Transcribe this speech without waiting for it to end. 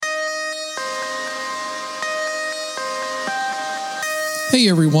Hey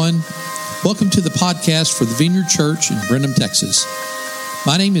everyone, welcome to the podcast for the Vineyard Church in Brenham, Texas.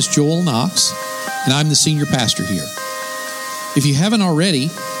 My name is Joel Knox, and I'm the senior pastor here. If you haven't already,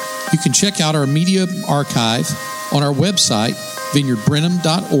 you can check out our media archive on our website,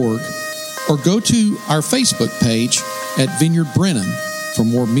 vineyardbrenham.org, or go to our Facebook page at Vineyard Brenham for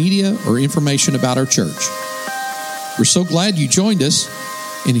more media or information about our church. We're so glad you joined us,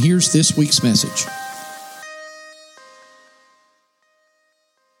 and here's this week's message.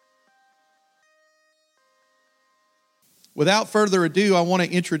 Without further ado, I want to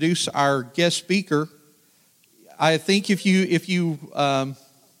introduce our guest speaker. I think if you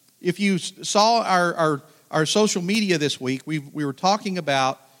saw our social media this week, we were talking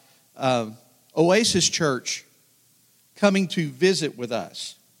about Oasis Church coming to visit with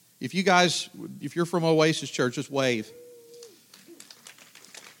us. If you're from Oasis Church, just wave.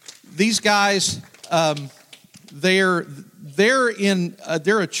 These guys, they're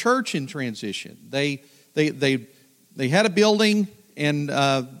a church in transition. They had a building, and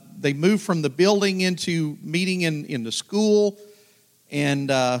they moved from the building into meeting in the school.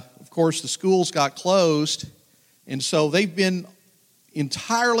 And, of course, the schools got closed. And so they've been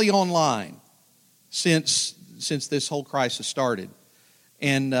entirely online since this whole crisis started.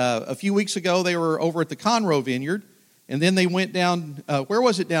 And a few weeks ago, they were over at the Conroe Vineyard. And then they went down, where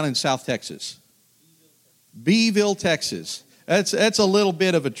was it down in South Texas? Beeville, Texas. That's a little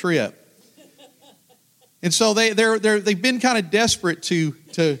bit of a trip. And so they've been kind of desperate to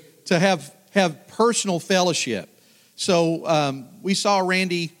have personal fellowship. So we saw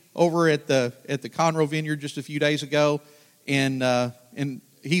Randy over at the Conroe Vineyard just a few days ago, and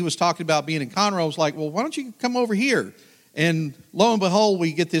he was talking about being in Conroe. I was like, well, why don't you come over here? And lo and behold,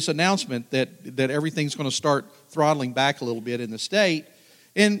 we get this announcement that everything's going to start throttling back a little bit in the state,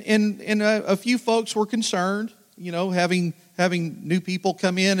 and a few folks were concerned, having new people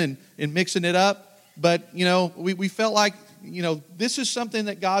come in and mixing it up. But, we felt like, this is something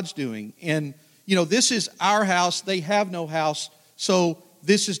that God's doing. And, this is our house. They have no house. So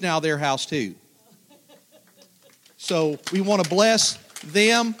this is now their house too. So we want to bless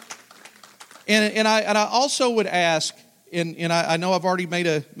them. And I also would ask, and I know I've already made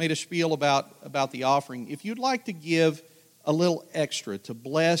a spiel about the offering. If you'd like to give a little extra to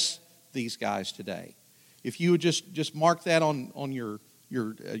bless these guys today, if you would just mark that on your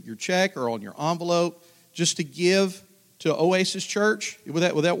check or on your envelope, just to give to Oasis Church. Would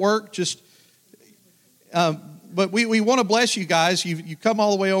that work? But we want to bless you guys. You come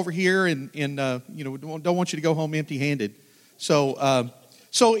all the way over here, and don't want you to go home empty-handed. So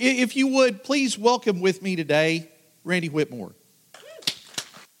if you would please welcome with me today, Randy Whitmore.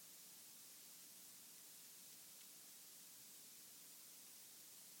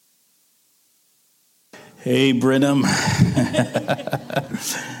 Hey, Brenham.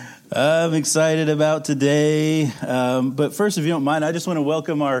 I'm excited about today. But first, if you don't mind, I just want to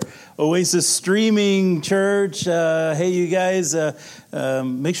welcome our Oasis streaming church. Hey, you guys,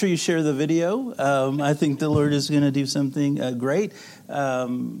 make sure you share the video. I think the Lord is going to do something great.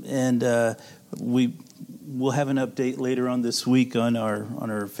 We'll have an update later on this week on our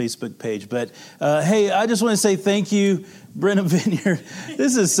Facebook page. But hey, I just want to say thank you, Brenham Vineyard.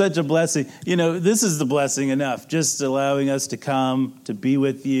 This is such a blessing. This is the blessing enough. Just allowing us to come, to be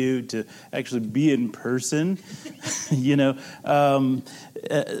with you, to actually be in person.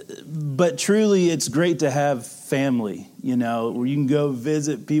 But truly, it's great to have family. Where you can go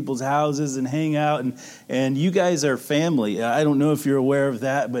visit people's houses and hang out, and you guys are family. I don't know if you're aware of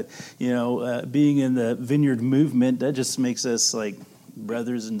that, but being in the Vineyard movement, that just makes us like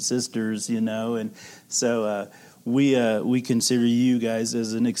brothers and sisters. And so we consider you guys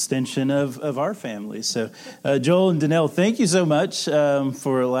as an extension of our family. So Joel and Danelle, thank you so much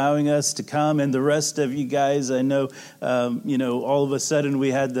for allowing us to come, and the rest of you guys. I know all of a sudden we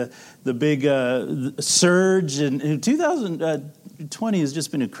had the big surge, and 2020 has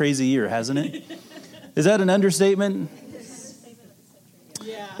just been a crazy year, hasn't it? Is that an understatement?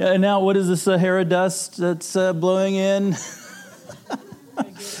 Yeah. And now what is the Sahara dust that's blowing in?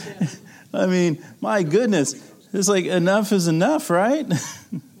 I mean, my goodness. It's like enough is enough, right?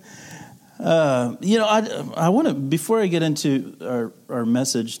 I want to, before I get into our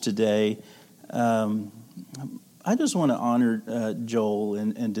message today, I just want to honor Joel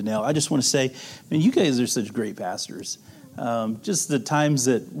and Danelle. I just want to say, you guys are such great pastors. Just the times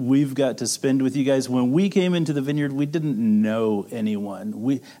that we've got to spend with you guys. When we came into the Vineyard, we didn't know anyone.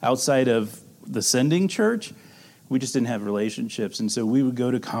 We outside of the sending church, we just didn't have relationships. And so we would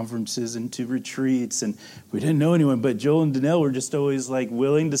go to conferences and to retreats, and we didn't know anyone. But Joel and Danelle were just always like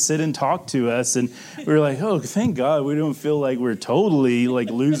willing to sit and talk to us. And we were like, oh, thank God we don't feel like we're totally like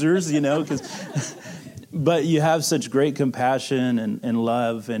losers, But you have such great compassion and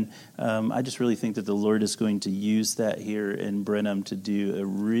love. And I just really think that the Lord is going to use that here in Brenham to do a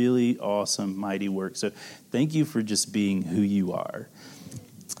really awesome, mighty work. So thank you for just being who you are.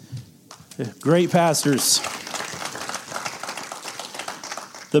 Great pastors.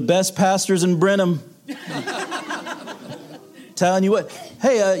 The best pastors in Brenham. Telling you what.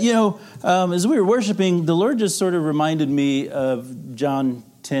 Hey, as we were worshiping, the Lord just sort of reminded me of John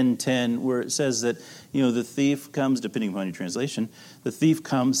 10:10, where it says that, the thief comes, depending upon your translation, the thief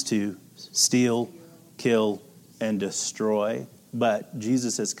comes to steal, kill, and destroy. But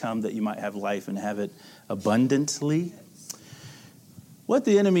Jesus has come that you might have life and have it abundantly. What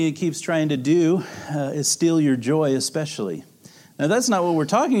the enemy keeps trying to do is steal your joy, especially. Now, that's not what we're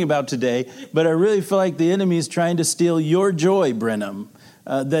talking about today, but I really feel like the enemy is trying to steal your joy, Brenham.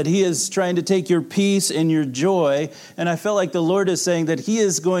 That he is trying to take your peace and your joy. And I felt like the Lord is saying that he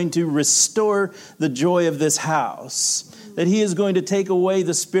is going to restore the joy of this house. That he is going to take away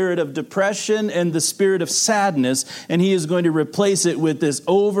the spirit of depression and the spirit of sadness, and he is going to replace it with this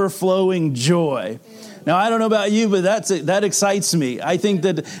overflowing joy. Now, I don't know about you, but that excites me. I think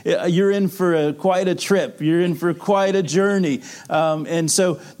that you're in for quite a trip. You're in for quite a journey. And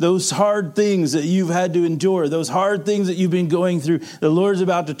so those hard things that you've had to endure, those hard things that you've been going through, the Lord's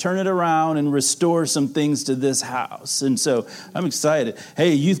about to turn it around and restore some things to this house. And so I'm excited.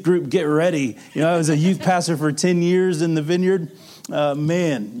 Hey, youth group, get ready. I was a youth pastor for 10 years in the Vineyard.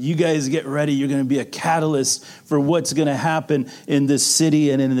 Man, you guys get ready. You're going to be a catalyst for what's going to happen in this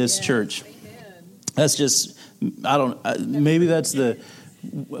city and in this church. That's just, maybe that's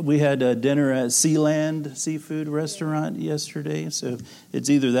we had dinner at Sealand Seafood Restaurant yesterday. So it's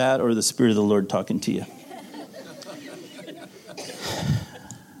either that or the Spirit of the Lord talking to you.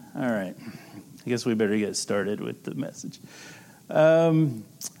 All right. I guess we better get started with the message. I'm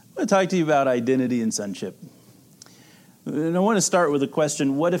going to talk to you about identity and sonship. And I want to start with a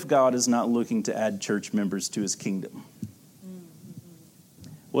question. What if God is not looking to add church members to his kingdom?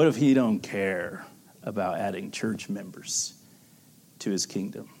 What if he don't care about adding church members to his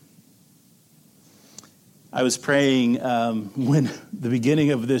kingdom? I was praying when the beginning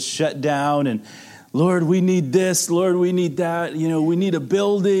of this shutdown, and Lord, we need this, Lord, we need that, we need a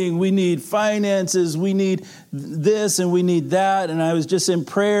building, we need finances, we need this and we need that. And I was just in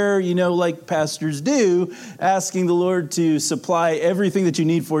prayer, like pastors do, asking the Lord to supply everything that you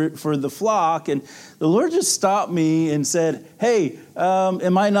need for the flock. And the Lord just stopped me and said, hey,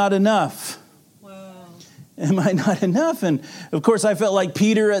 am I not enough? Am I not enough? And of course, I felt like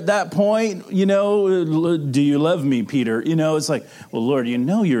Peter at that point, do you love me, Peter? It's like, well, Lord,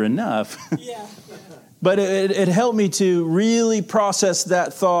 you're enough. Yeah. But it helped me to really process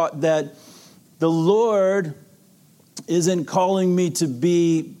that thought that the Lord isn't calling me to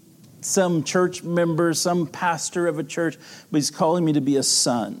be some church member, some pastor of a church, but he's calling me to be a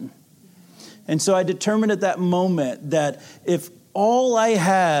son. And so I determined at that moment that if all I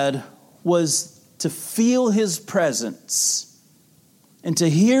had was to feel his presence and to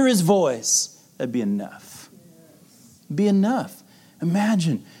hear his voice, that'd be enough. Be enough.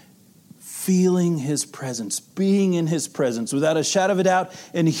 Imagine feeling his presence, being in his presence without a shadow of a doubt,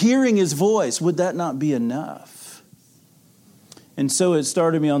 and hearing his voice. Would that not be enough? And so it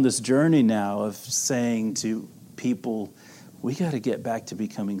started me on this journey now of saying to people, we got to get back to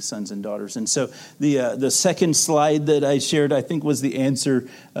becoming sons and daughters. And so the second slide that I shared, I think, was the answer.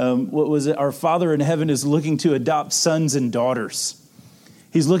 What was it? Our Father in heaven is looking to adopt sons and daughters.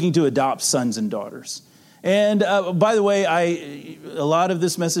 He's looking to adopt sons and daughters. And by the way, a lot of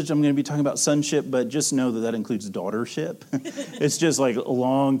this message, I'm going to be talking about sonship, but just know that includes daughtership. It's just like a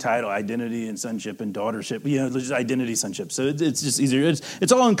long title, identity and sonship and daughtership, just identity, sonship. So it's just easier.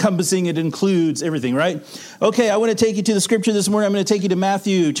 It's all encompassing. It includes everything, right? Okay, I want to take you to the scripture this morning. I'm going to take you to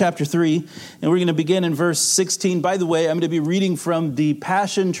Matthew chapter 3, and we're going to begin in verse 16. By the way, I'm going to be reading from the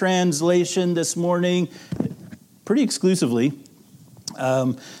Passion Translation this morning, pretty exclusively.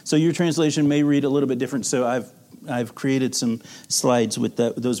 So your translation may read a little bit different. So I've created some slides with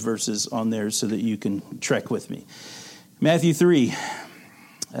those verses on there so that you can trek with me. Matthew 3.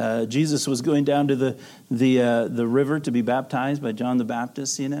 Jesus was going down to the river to be baptized by John the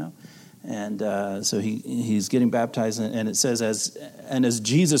Baptist, and so he's getting baptized, and it says, as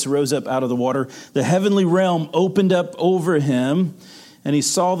Jesus rose up out of the water, the heavenly realm opened up over him. And he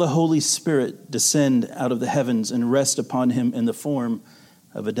saw the Holy Spirit descend out of the heavens and rest upon him in the form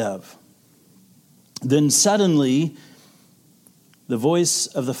of a dove. Then suddenly, the voice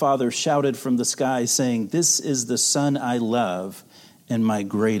of the Father shouted from the sky, saying, "This is the Son I love, and my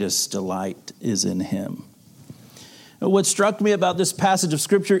greatest delight is in him." What struck me about this passage of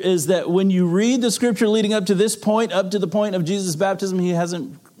Scripture is that when you read the Scripture leading up to this point, up to the point of Jesus' baptism, he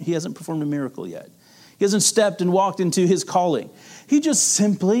hasn't performed a miracle yet. He hasn't stepped and walked into his calling. He just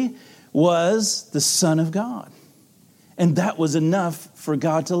simply was the Son of God. And that was enough for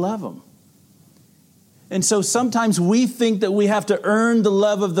God to love him. And so sometimes we think that we have to earn the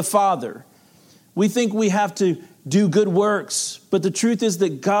love of the Father. We think we have to do good works. But the truth is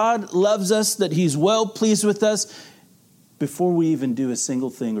that God loves us, that he's well pleased with us before we even do a single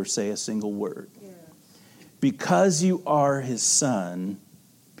thing or say a single word. Yeah. Because you are his son,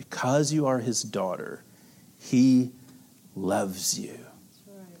 because you are his daughter, he loves you. That's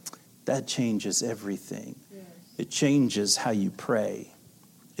right. That changes everything. Yes. It changes how you pray.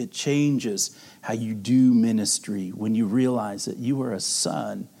 It changes how you do ministry when you realize that you are a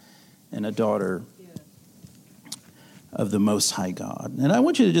son and a daughter of the Most High God. And I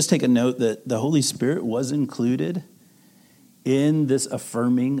want you to just take a note that the Holy Spirit was included in this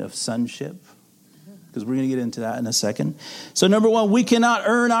affirming of sonship, because we're going to get into that in a second. So number one, we cannot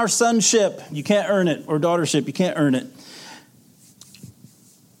earn our sonship. You can't earn it. Or daughtership. You can't earn it.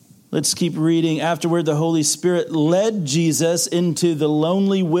 Let's keep reading. Afterward, the Holy Spirit led Jesus into the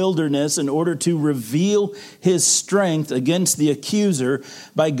lonely wilderness in order to reveal his strength against the accuser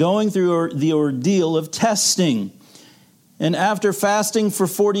by going through the ordeal of testing. And after fasting for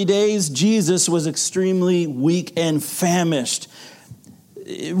 40 days, Jesus was extremely weak and famished.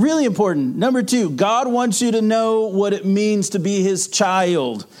 Really important. Number two, God wants you to know what it means to be his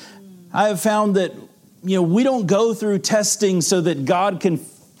child. I have found that, we don't go through testing so that God can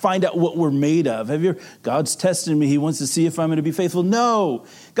find out what we're made of. God's testing me. He wants to see if I'm going to be faithful. No,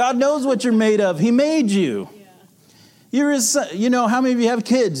 God knows what you're made of. He made you. Yeah. You're his son. How many of you have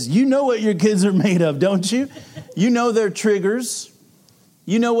kids? You know what your kids are made of, don't you? You know their triggers.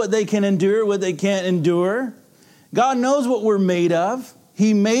 You know what they can endure, what they can't endure. God knows what we're made of.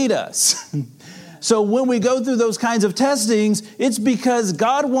 He made us. So when we go through those kinds of testings, it's because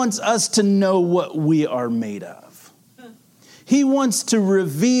God wants us to know what we are made of. He wants to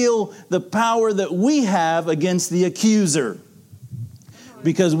reveal the power that we have against the accuser,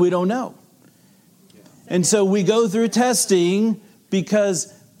 because we don't know. And so we go through testing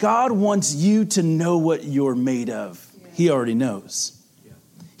because God wants you to know what you're made of. He already knows.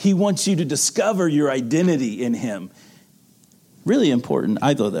 He wants you to discover your identity in him. Really important.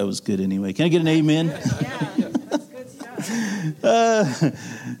 I thought that was good anyway. Can I get an amen? Yeah, that's good stuff.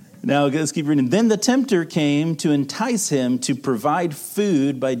 Now let's keep reading. Then the tempter came to entice him to provide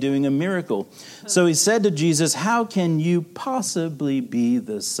food by doing a miracle. So he said to Jesus, "How can you possibly be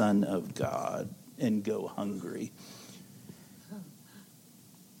the Son of God and go hungry?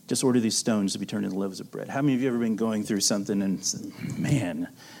 Just order these stones to be turned into loaves of bread." How many of you have ever been going through something and said, "Man,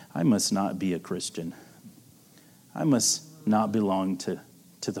 I must not be a Christian. I must not belong to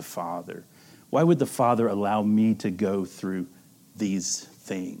the Father. Why would the Father allow me to go through these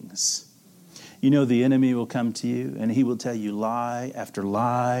things?" The enemy will come to you and he will tell you lie after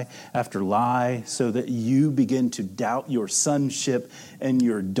lie after lie so that you begin to doubt your sonship and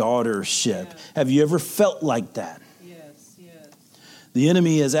your daughtership. Yeah. Have you ever felt like that? Yes. The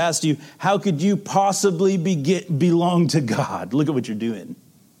enemy has asked you, how could you possibly belong to God? Look at what you're doing.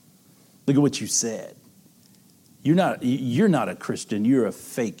 Look at what you said. You're not a Christian. You're a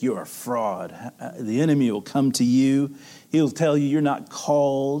fake. You're a fraud. The enemy will come to you. He'll tell you you're not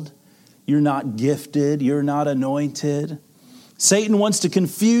called. You're not gifted. You're not anointed. Satan wants to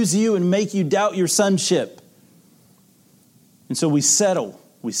confuse you and make you doubt your sonship. And so we settle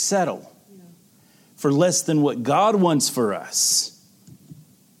for less than what God wants for us.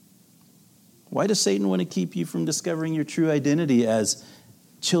 Why does Satan want to keep you from discovering your true identity as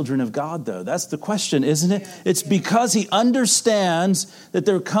children of God, though? That's the question, isn't it? It's because he understands that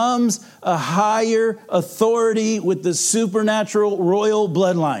there comes a higher authority with the supernatural royal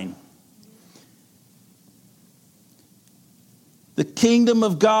bloodline. The kingdom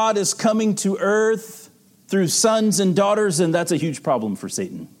of God is coming to earth through sons and daughters, and that's a huge problem for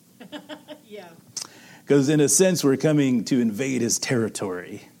Satan. Yeah. Because in a sense, we're coming to invade his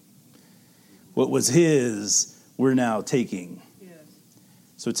territory. What was his, we're now taking.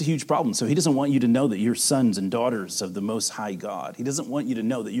 So it's a huge problem. So he doesn't want you to know that you're sons and daughters of the Most High God. He doesn't want you to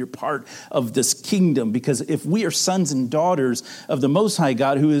know that you're part of this kingdom, because if we are sons and daughters of the Most High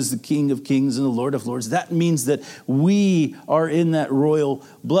God, who is the King of Kings and the Lord of Lords, that means that we are in that royal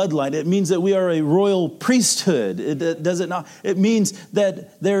bloodline. It means that we are a royal priesthood. Does it not? It means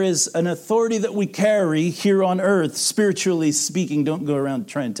that there is an authority that we carry here on earth, spiritually speaking. Don't go around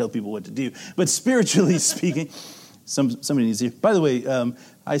trying to tell people what to do, but spiritually speaking. Somebody needs to hear. By the way,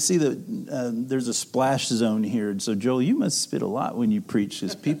 I see that there's a splash zone here. So, Joel, you must spit a lot when you preach,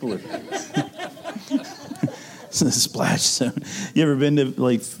 because people are... It's a splash zone. You ever been to,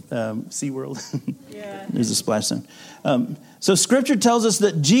 like, SeaWorld? Yeah. There's a splash zone. So Scripture tells us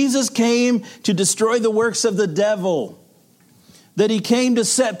that Jesus came to destroy the works of the devil, that he came to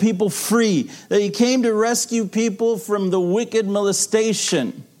set people free, that he came to rescue people from the wicked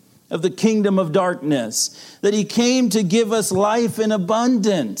molestation of the kingdom of darkness, that he came to give us life in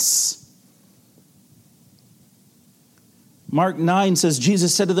abundance. Mark 9 says,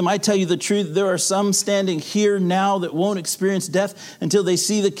 Jesus said to them, I tell you the truth, there are some standing here now that won't experience death until they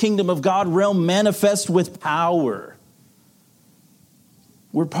see the kingdom of God realm manifest with power.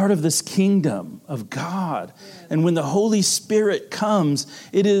 We're part of this kingdom of God. And when the Holy Spirit comes,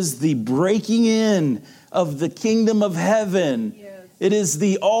 it is the breaking in of the kingdom of heaven. It is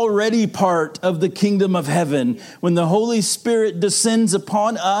the already part of the kingdom of heaven. When the Holy Spirit descends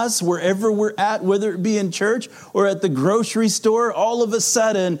upon us, wherever we're at, whether it be in church or at the grocery store, all of a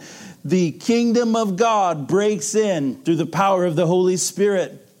sudden, the kingdom of God breaks in through the power of the Holy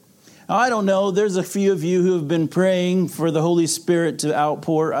Spirit. Now, I don't know. There's a few of you who have been praying for the Holy Spirit to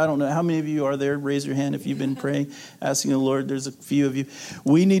outpour. I don't know. How many of you are there? Raise your hand if you've been praying, asking the Lord. There's a few of you.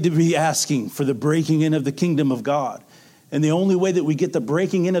 We need to be asking for the breaking in of the kingdom of God. And the only way that we get the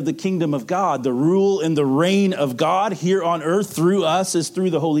breaking in of the kingdom of God, the rule and the reign of God here on earth through us, is through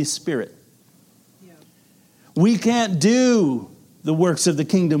the Holy Spirit. Yeah. We can't do the works of the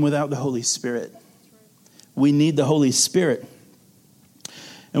kingdom without the Holy Spirit. We need the Holy Spirit.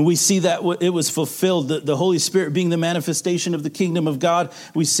 And we see that it was fulfilled, the Holy Spirit being the manifestation of the kingdom of God.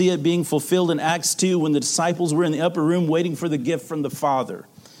 We see it being fulfilled in Acts 2 when the disciples were in the upper room waiting for the gift from the Father.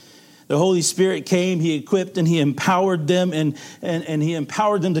 The Holy Spirit came, he equipped and he empowered them, and he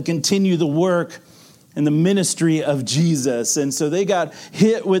empowered them to continue the work and the ministry of Jesus. And so they got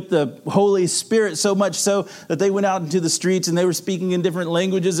hit with the Holy Spirit so much so that they went out into the streets and they were speaking in different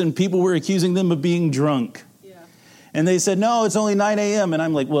languages, and people were accusing them of being drunk. Yeah. And they said, no, it's only 9 a.m. And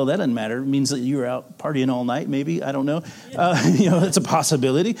I'm like, well, that doesn't matter. It means that you were out partying all night, maybe. I don't know. It's a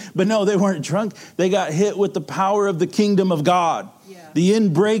possibility. But no, they weren't drunk. They got hit with the power of the kingdom of God. The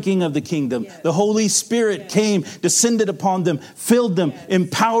inbreaking of the kingdom. Yes. The Holy Spirit came, descended upon them, filled them,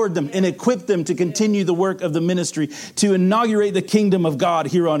 empowered them, and equipped them to continue the work of the ministry, to inaugurate the kingdom of God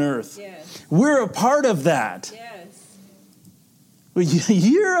here on earth. Yes. We're a part of that. Yes.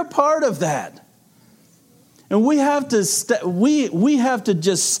 You're a part of that. And we have to we have to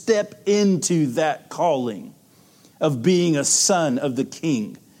just step into that calling of being a son of the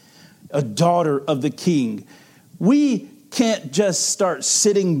King, a daughter of the King. We can't just start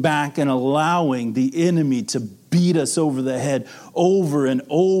sitting back and allowing the enemy to beat us over the head over and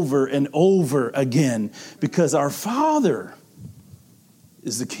over and over again, because our Father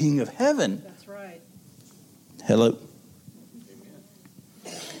is the King of heaven. That's right. Hello.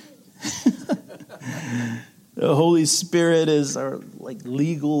 The Holy Spirit is our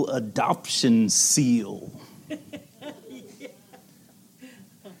legal adoption seal.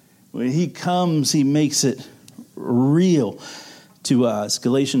 When he comes, he makes it real to us.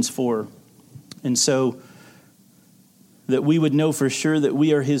 Galatians 4. And so that we would know for sure that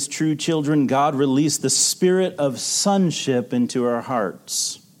we are his true children, God released the spirit of sonship into our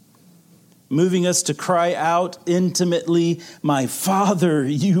hearts, moving us to cry out intimately, my Father,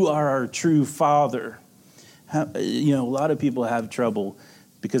 you are our true Father. A lot of people have trouble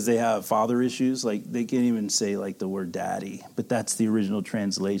because they have father issues. Like, they can't even say the word daddy, but that's the original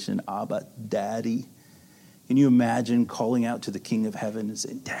translation, Abba, daddy. Can you imagine calling out to the King of heaven and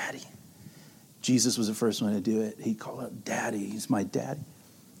saying, Daddy? Jesus was the first one to do it. He called out, Daddy. He's my daddy.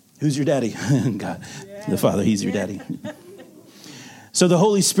 Who's your daddy? God, the Father. He's your daddy. So the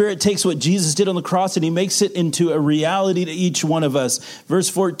Holy Spirit takes what Jesus did on the cross and he makes it into a reality to each one of us. Verse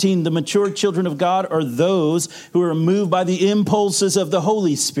 14, the mature children of God are those who are moved by the impulses of the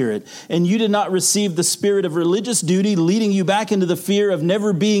Holy Spirit. And you did not receive the spirit of religious duty, leading you back into the fear of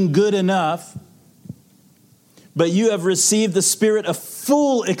never being good enough, but you have received the spirit of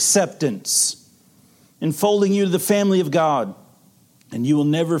full acceptance, enfolding you to the family of God, and you will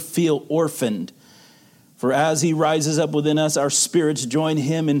never feel orphaned. For as he rises up within us, our spirits join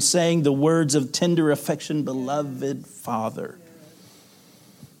him in saying the words of tender affection, beloved Father.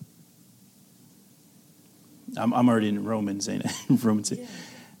 I'm already in Romans, ain't it? Romans 8. Yeah.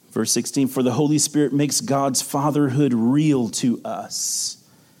 Verse 16, for the Holy Spirit makes God's fatherhood real to us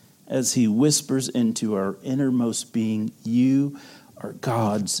as he whispers into our innermost being, you are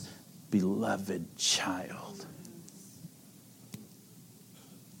God's beloved child.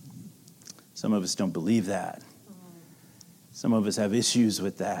 Some of us don't believe that. Some of us have issues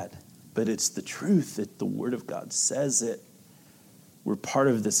with that. But it's the truth that the Word of God says it. We're part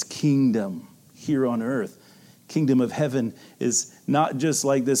of this kingdom here on earth. Kingdom of heaven is not just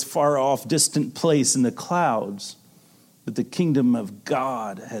like this far off distant place in the clouds, but the kingdom of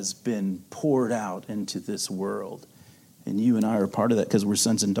God has been poured out into this world. And you and I are part of that because we're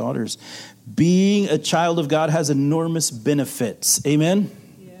sons and daughters. Being a child of God has enormous benefits. Amen?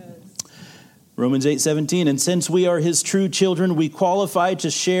 Yes. Romans 8:17, and since we are his true children, we qualify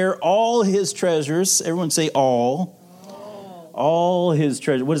to share all his treasures. Everyone say all. All his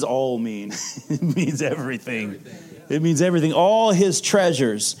treasure. What does all mean? It means everything. It means everything. All his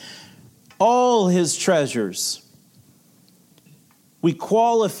treasures. All his treasures. We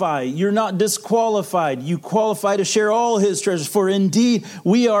qualify. You're not disqualified. You qualify to share all his treasures. For indeed,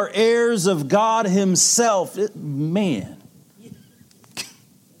 we are heirs of God himself. Man.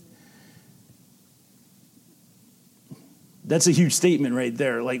 That's a huge statement right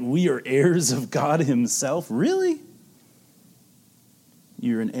there. Like, we are heirs of God himself? Really?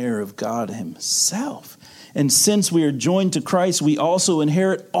 You're an heir of God himself. And since we are joined to Christ, we also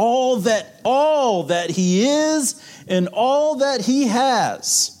inherit all that he is and all that he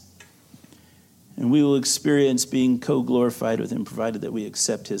has. And we will experience being co-glorified with him, provided that we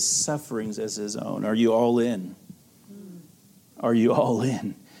accept his sufferings as his own. Are you all in? Are you all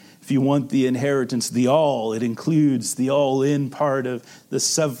in? If you want the inheritance, the all, it includes the all in part of the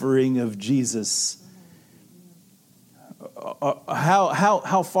suffering of Jesus.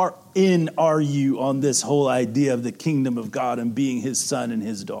 How far in are you on this whole idea of the kingdom of God and being his son and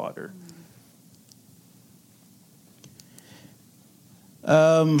his daughter?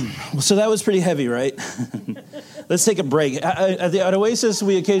 So that was pretty heavy, right? Let's take a break. At Oasis,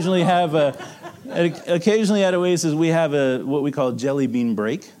 we occasionally have what we call a jelly bean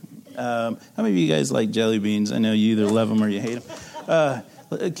break. How many of you guys like jelly beans? I know you either love them or you hate them.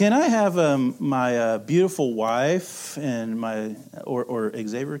 Can I have my beautiful wife and or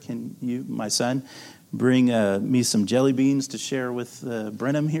Xavier, can you, my son, bring me some jelly beans to share with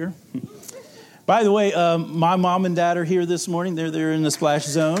Brenham here? By the way, my mom and dad are here this morning. They're in the splash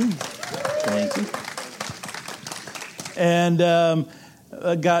zone. Thank you. And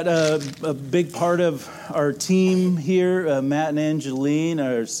got a big part of our team here, Matt and Angeline,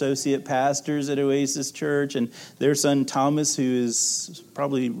 our associate pastors at Oasis Church, and their son Thomas, who is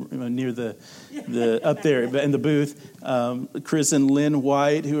probably near the up there in the booth. Chris and Lynn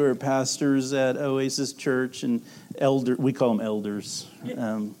White, who are pastors at Oasis Church, and we call them elders.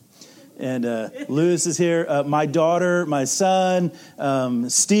 And Lewis is here. My daughter, my son,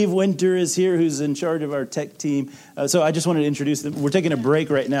 Steve Winter is here, who's in charge of our tech team. So I just wanted to introduce them. We're taking a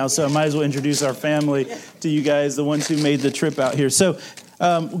break right now, so I might as well introduce our family to you guys, the ones who made the trip out here. So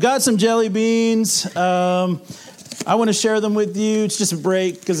we got some jelly beans. I want to share them with you. It's just a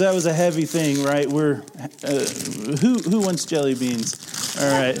break because that was a heavy thing, right? Who wants jelly beans? All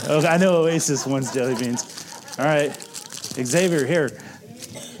right. Okay, I know Oasis wants jelly beans. All right. Xavier, here.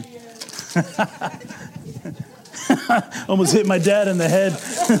 Almost hit my dad in the head.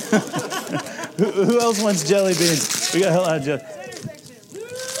 Who else wants jelly beans? We got a hell out of jelly.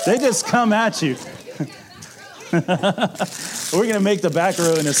 They just come at you. We're going to make the back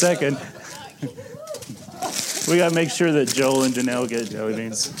row in a second. We got to make sure that Joel and Janelle get jelly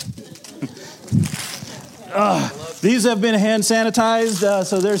beans. These have been hand sanitized,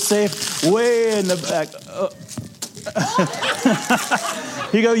 so they're safe way in the back.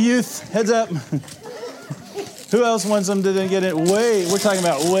 Here you go, youth. Heads up. Who else wants them to then get it? We're talking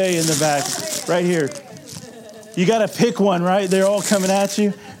about way in the back. Right here. You got to pick one, right? They're all coming at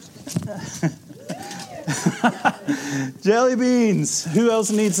you. Jelly beans. Who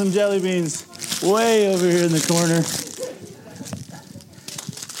else needs some jelly beans? Way over here in the corner.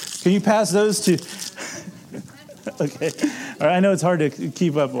 Can you pass those to... Okay. All right, I know it's hard to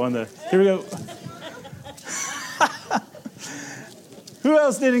keep up on the... Here we go. Who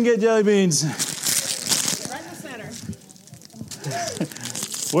else didn't get jelly beans? Right in the center.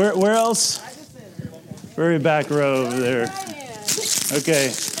 Where else? Right in the center. Very back row over there.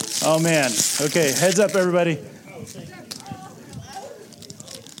 Okay. Oh, man. Okay, heads up, everybody.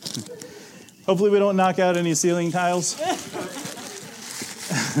 Hopefully we don't knock out any ceiling tiles.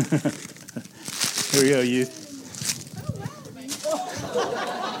 Here we go, youth.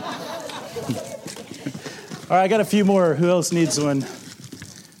 All right, I got a few more. Who else needs one?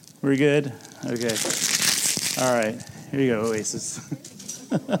 We're good? Okay. All right. Here you go, Oasis.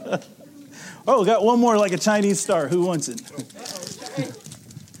 Oh, got one more like a Chinese star. Who wants it?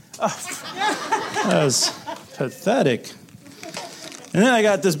 Oh, that was pathetic. And then I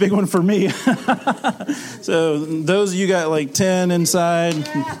got this big one for me. So those of you got like 10 inside.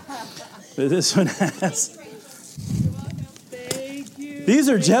 But this one has... These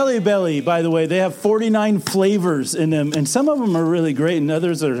are Jelly Belly, by the way. They have 49 flavors in them, and some of them are really great, and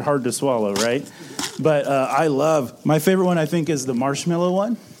others are hard to swallow, right? But I love, my favorite one, I think, is the marshmallow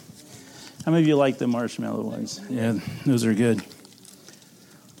one. How many of you like the marshmallow ones? Yeah, those are good.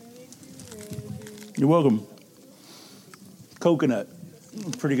 You're welcome. Coconut,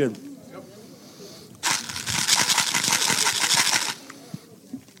 pretty good.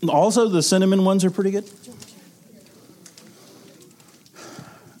 Also, the cinnamon ones are pretty good.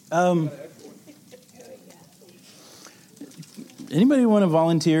 Anybody want to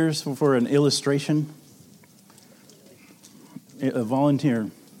volunteer for an illustration? A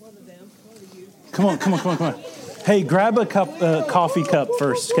volunteer. Come on. Hey, grab a coffee cup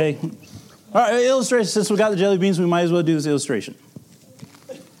first, okay? All right, illustration. Since we got the jelly beans, we might as well do this illustration.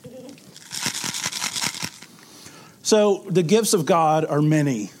 So the gifts of God are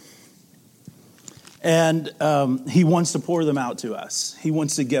many. And he wants to pour them out to us. He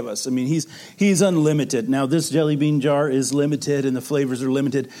wants to give us. I mean, he's unlimited. Now, this jelly bean jar is limited and the flavors are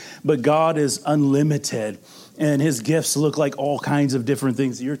limited, but God is unlimited. And his gifts look like all kinds of different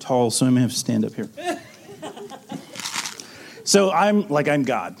things. You're tall, so I'm going to have to stand up here. So I'm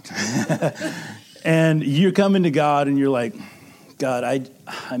God. And you're coming to God and you're like, God,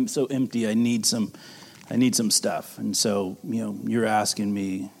 I'm so empty. I need some stuff. And so, you're asking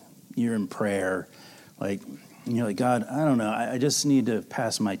me, you're in prayer. Like, and you're like, God, I don't know. I just need to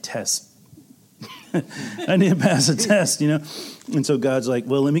pass my test. I need to pass a test, And so God's like,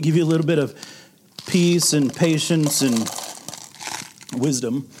 well, let me give you a little bit of peace and patience and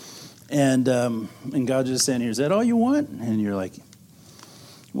wisdom. And God's just saying here, is that all you want? And you're like,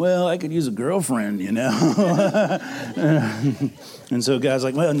 well, I could use a girlfriend, And so God's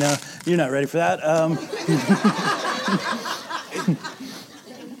like, well, no, you're not ready for that.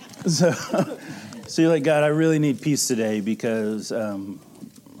 So you're like, God, I really need peace today because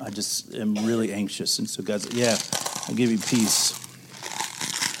I just am really anxious. And so God's like, yeah, I'll give you peace.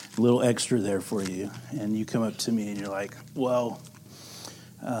 A little extra there for you. And you come up to me and you're like, well,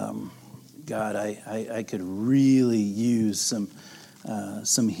 God, I could really use some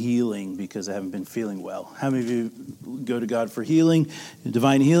healing because I haven't been feeling well. How many of you go to God for healing,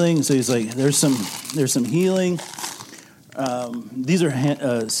 divine healing? So he's like, there's some healing. These are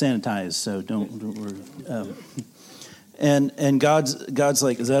sanitized, so don't worry. And God's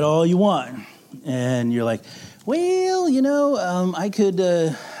like, is that all you want? And you're like, well, I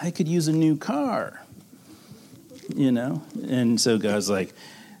could use a new car, And so God's like,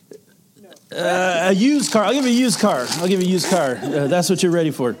 a used car. I'll give you a used car. That's what you're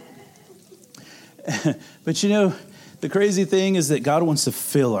ready for. But the crazy thing is that God wants to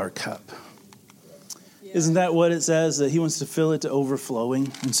fill our cup. Isn't that what it says? That he wants to fill it to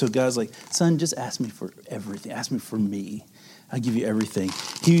overflowing. And so God's like, son, just ask me for everything. Ask me for me. I'll give you everything.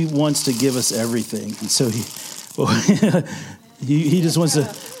 He wants to give us everything. And so he just wants to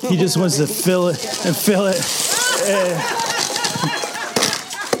fill it and fill it.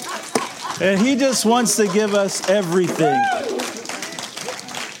 And he just wants to give us everything.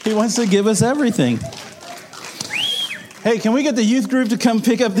 He wants to give us everything. Hey, can we get the youth group to come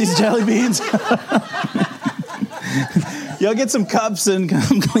pick up these jelly beans? Y'all get some cups and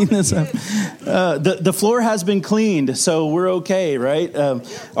come clean this up. The floor has been cleaned, so we're okay, right?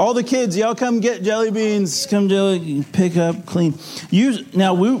 All the kids, y'all come get jelly beans. Come pick up, clean.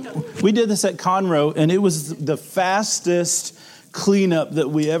 Now, we did this at Conroe, and it was the fastest cleanup that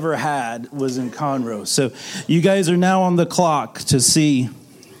we ever had was in Conroe. So you guys are now on the clock to see.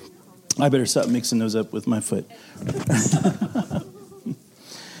 I better stop mixing those up with my foot.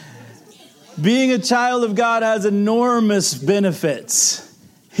 Being a child of God has enormous benefits.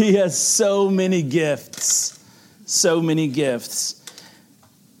 He has so many gifts. So many gifts.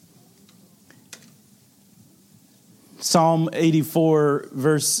 Psalm 84,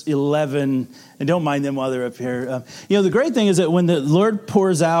 verse 11. And don't mind them while they're up here. The great thing is that when the Lord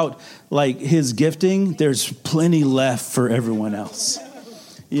pours out like his gifting, there's plenty left for everyone else.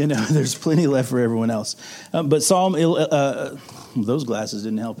 There's plenty left for everyone else. But Psalm, those glasses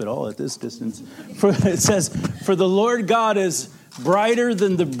didn't help at all at this distance. It says, "For the Lord God is brighter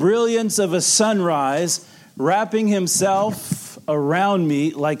than the brilliance of a sunrise, wrapping himself around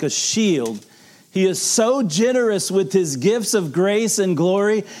me like a shield. He is so generous with his gifts of grace and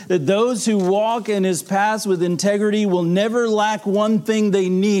glory that those who walk in his paths with integrity will never lack one thing they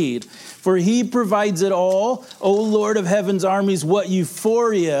need. For he provides it all. O Lord of heaven's armies, what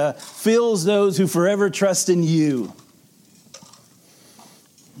euphoria fills those who forever trust in you."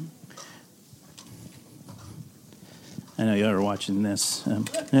 I know y'all are watching this.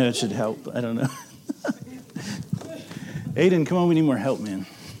 It should help. I don't know. Aiden, come on, we need more help, man.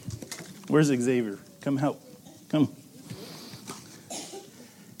 Where's Xavier? Come help. Come.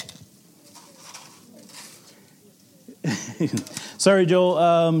 Sorry,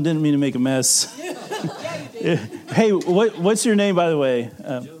 Joel. Didn't mean to make a mess. Hey, what's your name, by the way?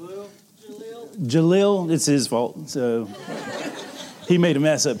 Jalil. It's his fault. So he made a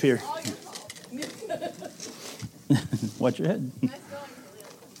mess up here. Watch your head.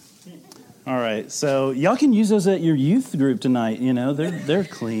 All right, so y'all can use those at your youth group tonight. They're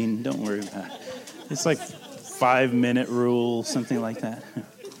clean. Don't worry about it. It's like 5-minute rule, something like that.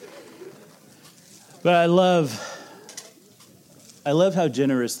 But I love how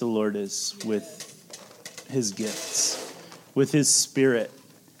generous the Lord is with his gifts, with his Spirit.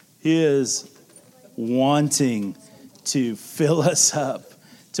 He is wanting to fill us up,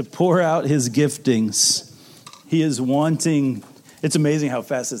 to pour out his giftings. He is wanting. It's amazing how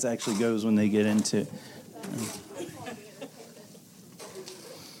fast this actually goes when they get into it.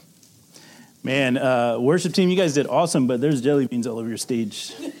 Man, worship team, you guys did awesome, but there's jelly beans all over your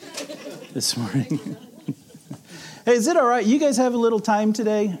stage this morning. Hey, is it all right? You guys have a little time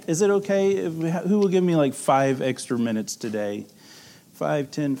today? Is it okay? Who will give me like 5 extra minutes today?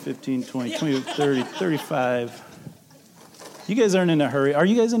 5, 10, 15, 20, 30, 35. You guys aren't in a hurry. Are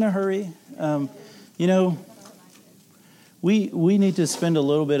you guys in a hurry? We need to spend a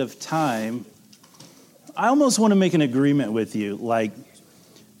little bit of time. I almost want to make an agreement with you. Like,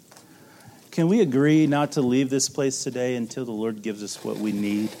 can we agree not to leave this place today until the Lord gives us what we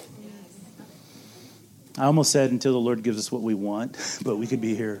need? I almost said until the Lord gives us what we want, but we could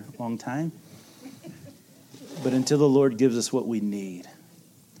be here a long time. But until the Lord gives us what we need.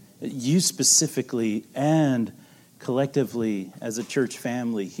 You specifically and collectively as a church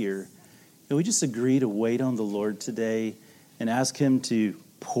family here, can we just agree to wait on the Lord today and ask him to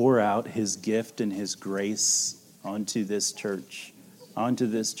pour out his gift and his grace onto this church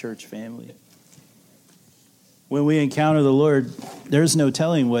family? When we encounter the Lord, there's no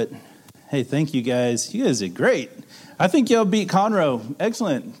telling what, hey, thank you guys. You guys did great. I think y'all beat Conroe.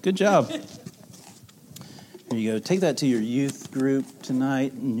 Excellent. Good job. There you go. Take that to your youth group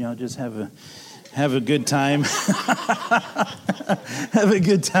tonight, and y'all just have a good time. Have a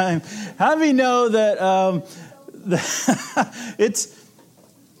good time. How many know that it's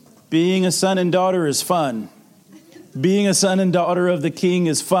being a son and daughter is fun. Being a son and daughter of the King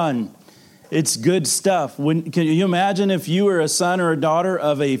is fun. It's good stuff. Can you imagine if you were a son or a daughter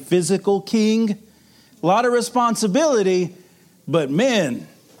of a physical king? A lot of responsibility, but man,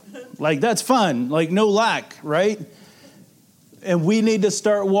 like that's fun, like no lack, right? And we need to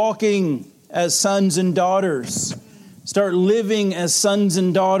start walking as sons and daughters. Start living as sons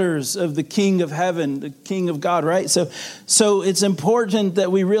and daughters of the King of heaven, the King of God, right? So it's important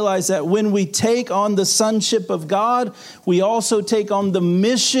that we realize that when we take on the sonship of God, we also take on the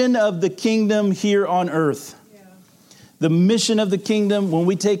mission of the kingdom here on earth. Yeah. The mission of the kingdom, when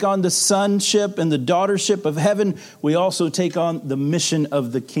we take on the sonship and the daughtership of heaven, we also take on the mission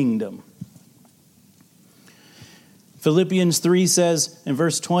of the kingdom. Philippians 3 says in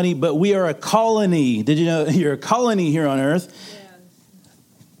verse 20, but we are a colony. Did you know you're a colony here on earth?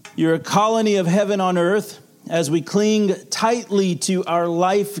 Yeah. You're a colony of heaven on earth as we cling tightly to our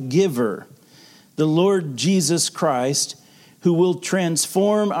life giver, the Lord Jesus Christ, who will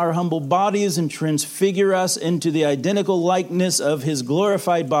transform our humble bodies and transfigure us into the identical likeness of his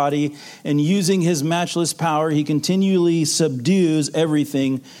glorified body. And using his matchless power, he continually subdues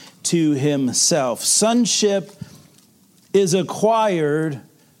everything to himself. Sonship is acquired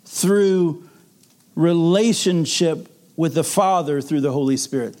through relationship with the Father through the Holy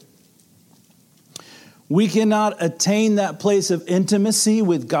Spirit. We cannot attain that place of intimacy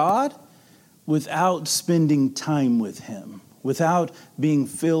with God without spending time with him, without being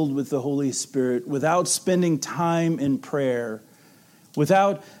filled with the Holy Spirit, without spending time in prayer,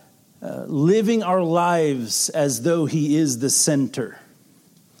 without living our lives as though he is the center.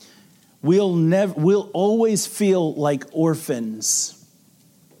 We'll always feel like orphans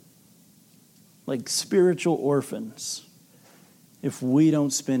like spiritual orphans if we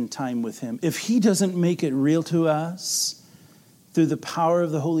don't spend time with him. If he doesn't make it real to us through the power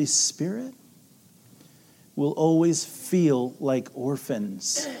of the Holy Spirit, we'll always feel like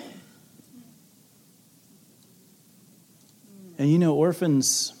orphans. And you know,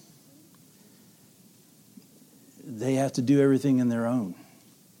 orphans, they have to do everything in their own.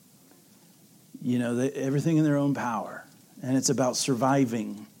 You know, everything in their own power. And it's about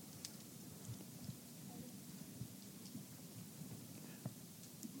surviving.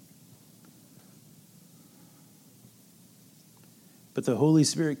 But the Holy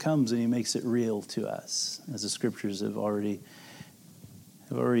Spirit comes and he makes it real to us, as the scriptures have already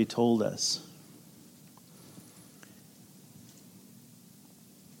told us.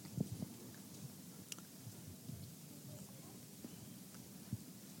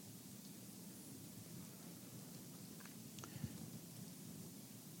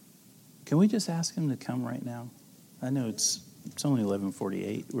 Can we just ask him to come right now? I know it's only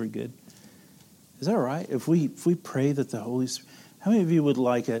 11:48. We're good. Is that all right? If we pray that the Holy Spirit... How many of you would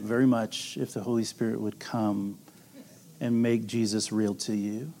like it very much if the Holy Spirit would come and make Jesus real to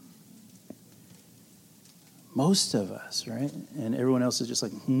you? Most of us, right? And everyone else is just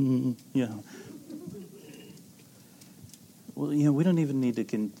like, you know. Well, you know, we don't even need to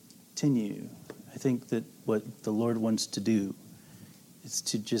continue. I think that what the Lord wants to do is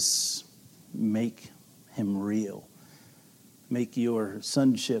to just make him real. Make your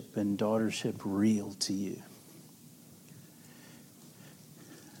sonship and daughtership real to you.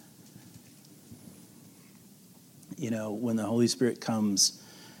 You know, when the Holy Spirit comes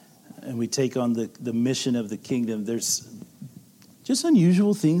and we take on the mission of the kingdom, there's just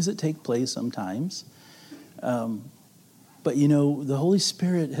unusual things that take place sometimes. But, you know, the Holy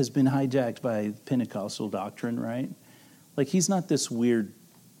Spirit has been hijacked by Pentecostal doctrine, right? Like, he's not this weird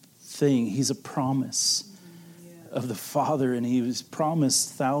thing. He's a promise of the Father, and he was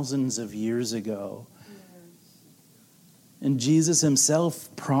promised thousands of years ago. And Jesus himself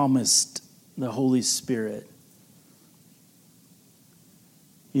promised the Holy Spirit.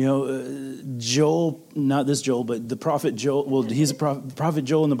 You know, Joel, not this Joel, but the prophet Joel, well, he's a prophet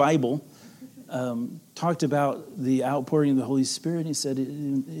Joel in the Bible, talked about the outpouring of the Holy Spirit. He said,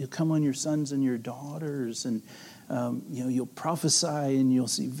 it'll come on your sons and your daughters, and, you know, you'll prophesy, and you'll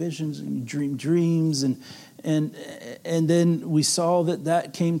see visions, and you dream dreams. And then we saw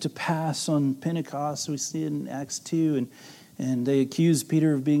that came to pass on Pentecost. We see it in Acts 2, and they accused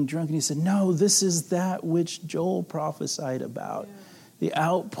Peter of being drunk, and he said, no, this is that which Joel prophesied about. Yeah. The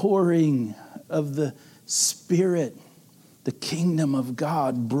outpouring of the Spirit, the kingdom of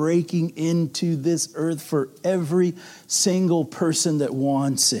God breaking into this earth for every single person that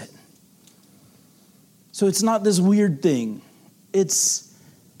wants it. So it's not this weird thing. It's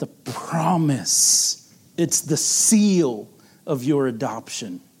the promise. It's the seal of your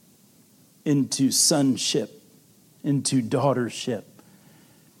adoption into sonship, into daughtership.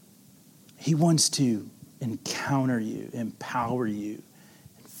 He wants to encounter you, empower you,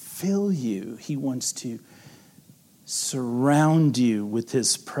 fill you. He wants to surround you with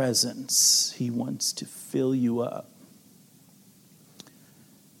his presence. He wants to fill you up.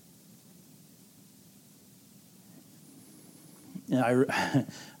 And I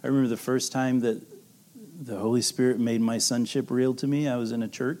remember the first time that the Holy Spirit made my sonship real to me. I was in a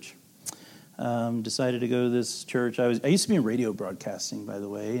church. Decided to go to this church. I used to be in radio broadcasting, by the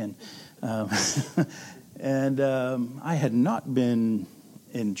way, and I had not been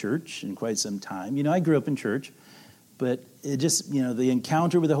in church in quite some time. You know, I grew up in church, but it just, you know, the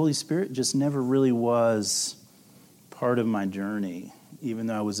encounter with the Holy Spirit just never really was part of my journey, even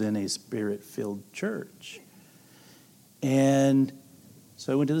though I was in a Spirit-filled church. And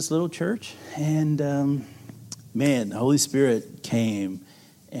so I went to this little church, and man, the Holy Spirit came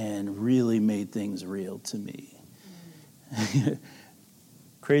and really made things real to me.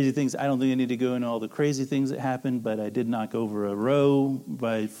 Crazy things. I don't think I need to go into all the crazy things that happened, but I did knock over a row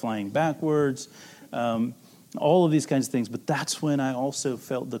by flying backwards. All of these kinds of things. But that's when I also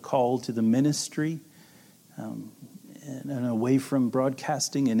felt the call to the ministry, and away from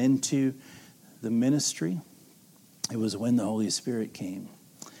broadcasting and into the ministry. It was when the Holy Spirit came.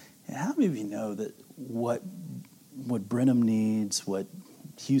 And how many of you know that what Brenham needs, what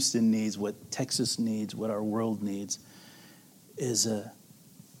Houston needs, what Texas needs, what our world needs is a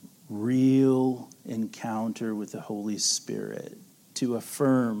real encounter with the Holy Spirit to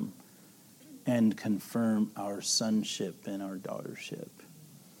affirm and confirm our sonship and our daughtership.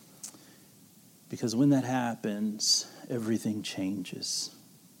 Because when that happens, everything changes.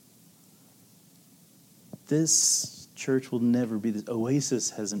 This church will never be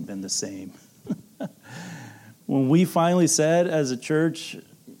Oasis hasn't been the same. when we finally said as a church,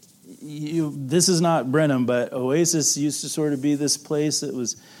 this is not Brenham, but Oasis used to sort of be this place that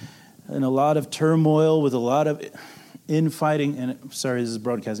was in a lot of turmoil with a lot of infighting. And sorry, this is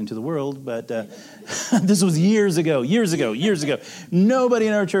broadcasting to the world, but this was years ago. Nobody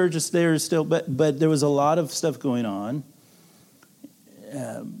in our church is there still, but there was a lot of stuff going on.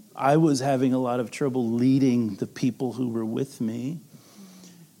 I was having a lot of trouble leading the people who were with me.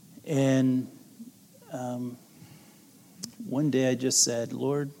 And one day I just said,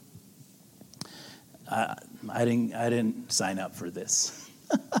 Lord, I didn't sign up for this.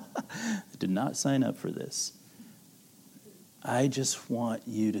 I did not sign up for this. I just want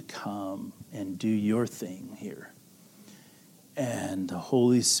you to come and do your thing here. And the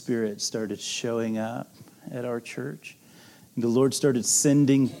Holy Spirit started showing up at our church. The Lord started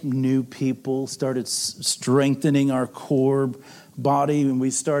sending new people, started strengthening our core body, and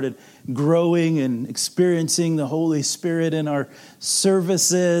we started growing and experiencing the Holy Spirit in our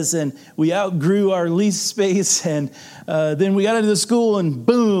services, and we outgrew our lease space, and then we got into the school, and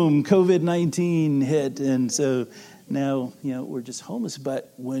boom, COVID-19 hit, and so now, we're just homeless.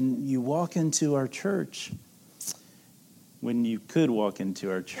 But when you walk into our church, when you could walk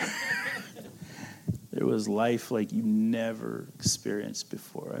into our church, there was life like you never experienced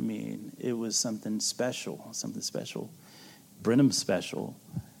before. I mean, it was something special. Brenham special.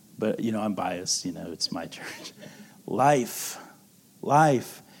 But, I'm biased, it's my church. Life,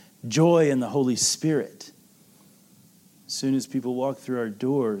 joy in the Holy Spirit. As soon as people walk through our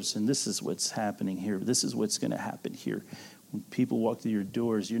doors, and this is what's happening here. This is what's going to happen here. When people walk through your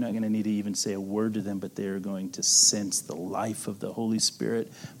doors, you're not going to need to even say a word to them, but they're going to sense the life of the Holy Spirit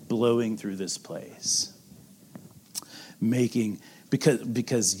blowing through this place.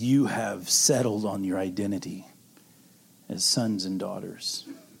 Because you have settled on your identity as sons and daughters.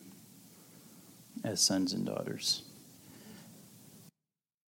 As sons and daughters.